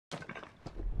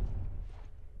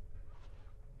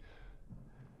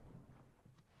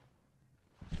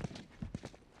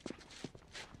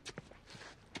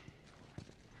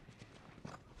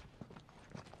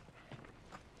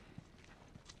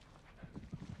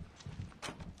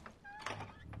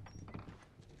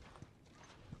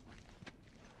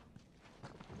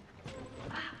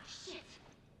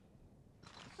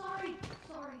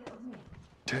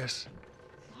Tess.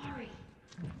 Sorry.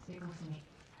 Stay close to me.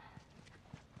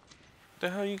 What the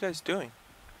hell are you guys doing?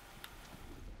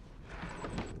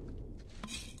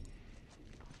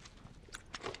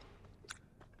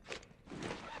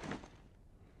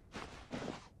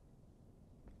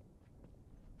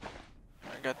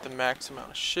 I got the max amount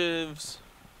of shivs.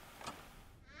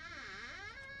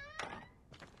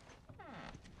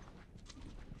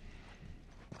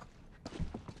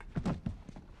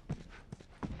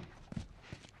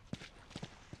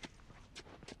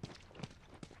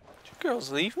 Did you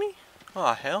girls leave me?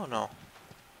 Oh, hell no.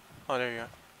 Oh, there you are.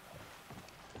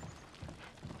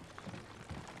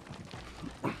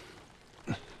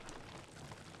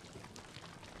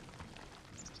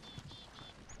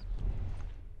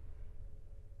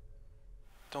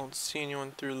 Don't see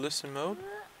anyone through listen mode.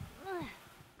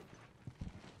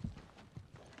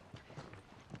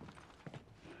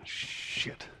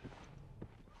 Shit.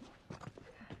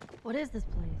 What is this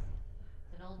place?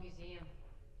 It's an old museum.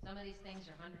 Some of these things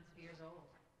are hundreds of years old.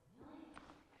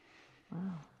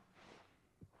 Wow.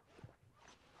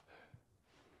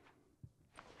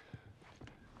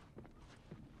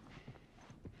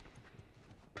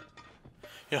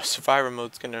 You know, survivor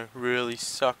mode's gonna really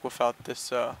suck without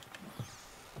this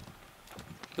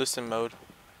listen mode.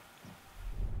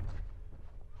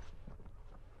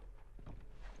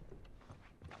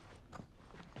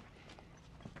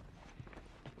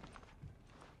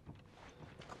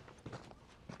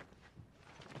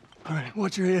 All right,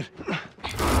 watch your head.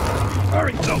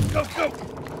 Hurry, go, go, go!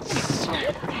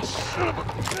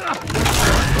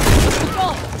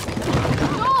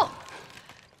 Joel!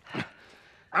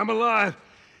 I'm alive.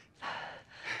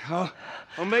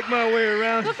 I'll make my way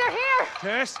around. Look, they're here!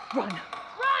 Tess? Run!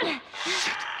 Run!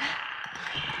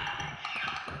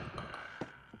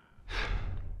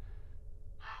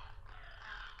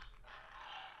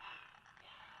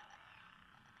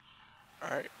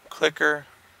 Alright, clicker.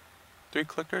 3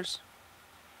 clickers.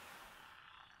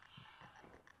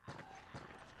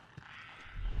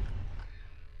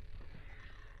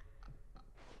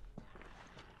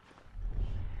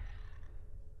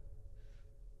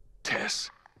 Tess?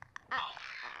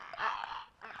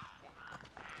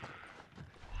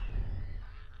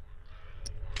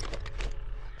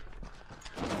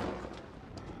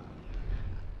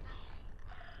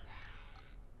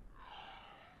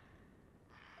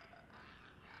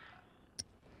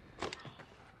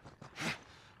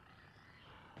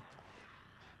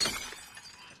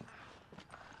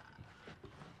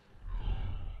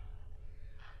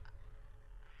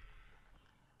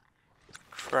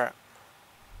 Crap.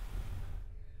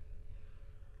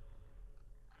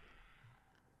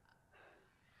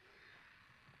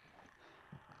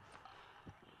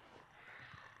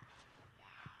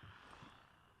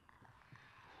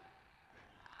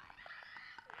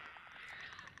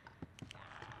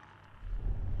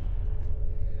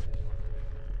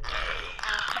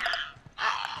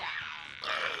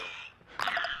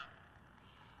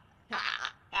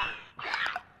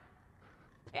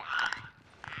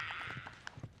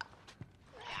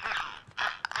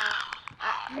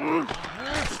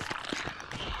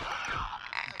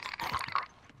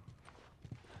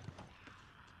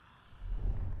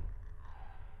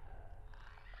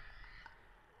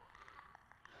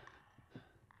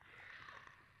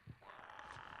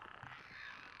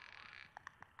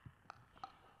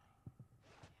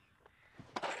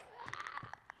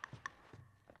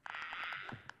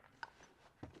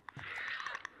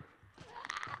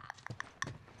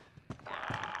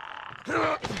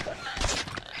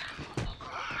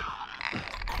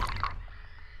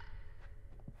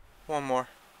 One more.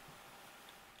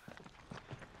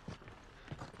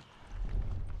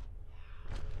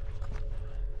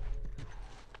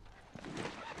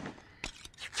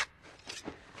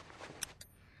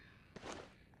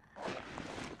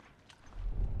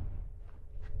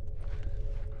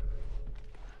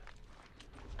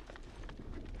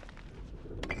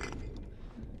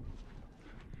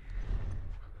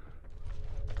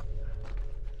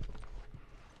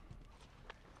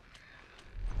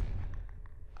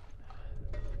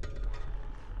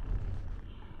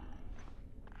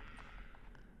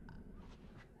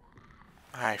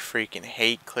 I freaking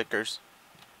hate clickers.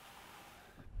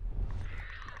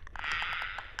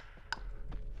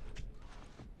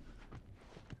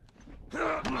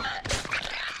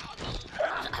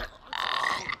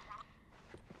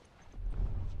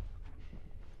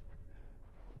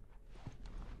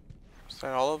 Is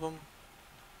that all of them?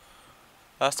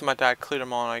 Last time I died, cleared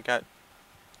them all, and I got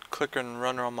clicker and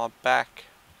runner on my back.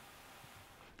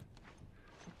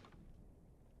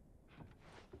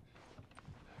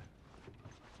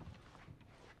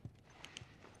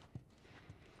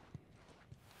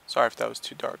 Sorry if that was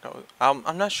too dark.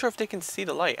 I'm not sure if they can see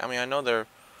the light. I mean, I know they're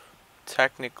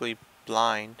technically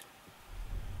blind,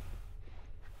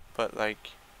 but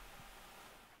like,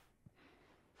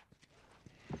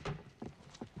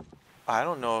 I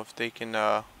don't know if they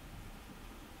can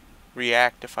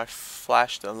react if I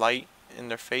flash the light in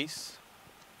their face.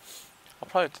 I'll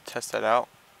probably have to test that out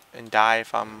and die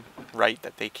if I'm right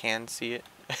that they can see it.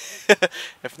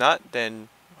 If not, then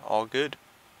all good.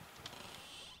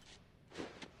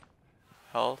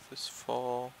 Health is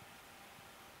full.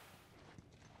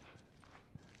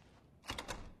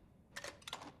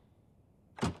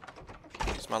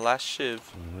 It's my last shiv.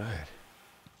 All right.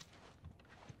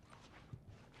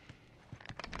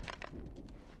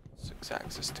 6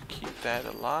 axis to keep that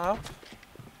alive.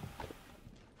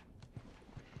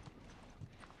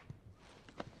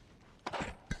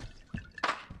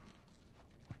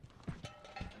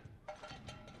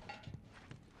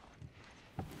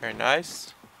 Very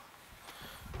nice.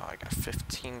 Oh, I got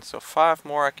 15, so 5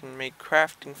 more. I can make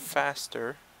crafting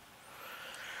faster.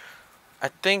 I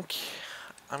think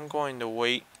I'm going to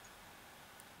wait.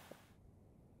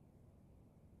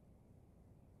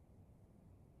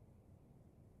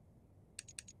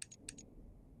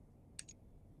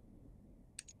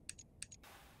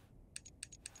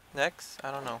 Next,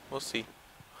 I don't know. We'll see.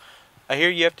 I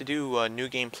hear you have to do a New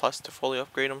Game Plus to fully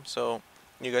upgrade them, so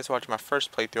you guys watch my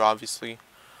first playthrough, obviously.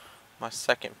 My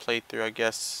second playthrough, I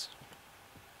guess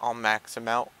I'll max them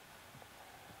out.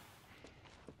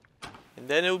 And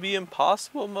then it'll be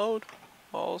impossible mode.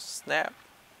 Oh snap.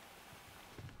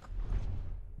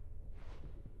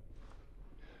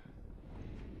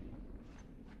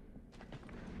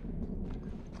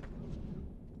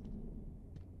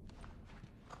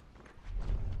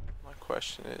 My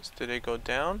question is, did they go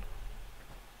down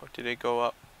or did they go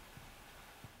up?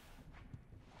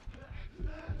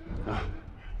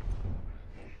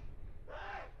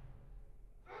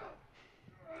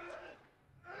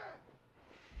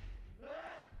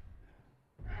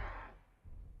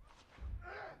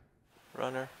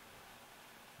 Runner.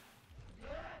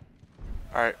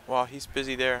 Alright, while he's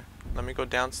busy there, let me go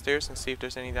downstairs and see if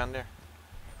there's any down there.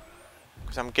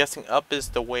 Because I'm guessing up is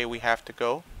the way we have to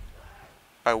go.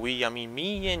 By we, I mean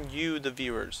me and you, the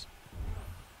viewers.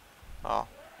 Oh,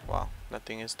 wow,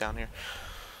 nothing is down here.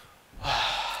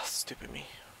 Stupid me.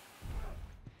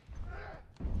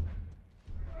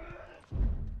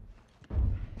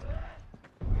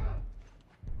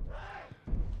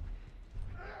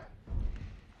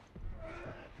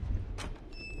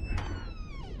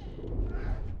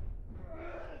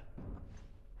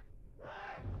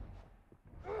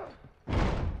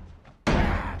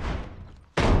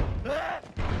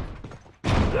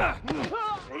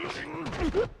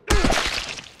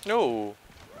 No.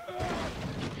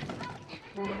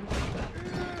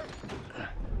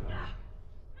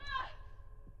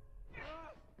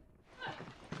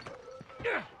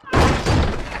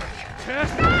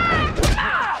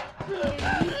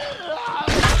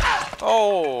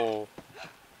 Oh.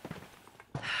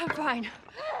 I'm fine. Guys,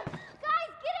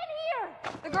 get in here!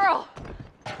 The girl!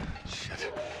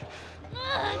 Shit.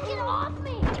 Get off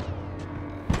me!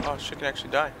 Oh, she can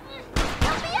actually die.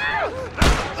 Help me out!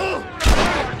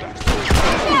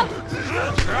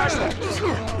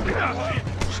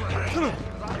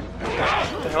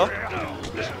 What the hell?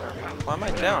 Why am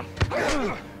I down?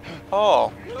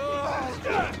 Oh.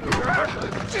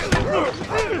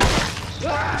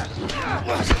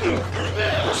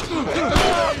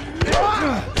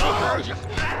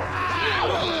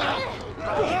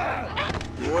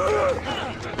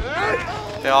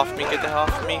 Get off me, get the hell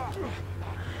off me.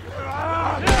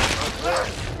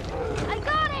 I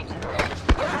got it!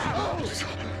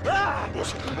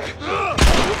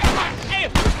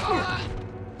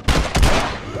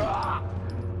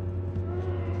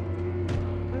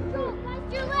 Go, guys,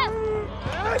 to your left!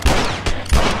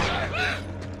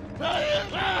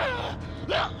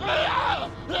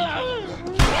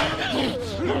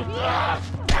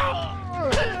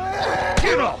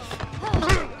 Get off!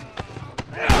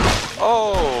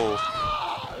 Oh.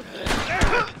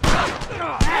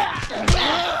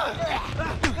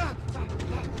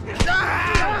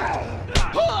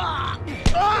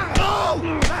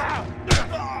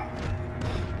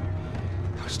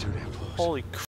 That was too damn close. Holy crap.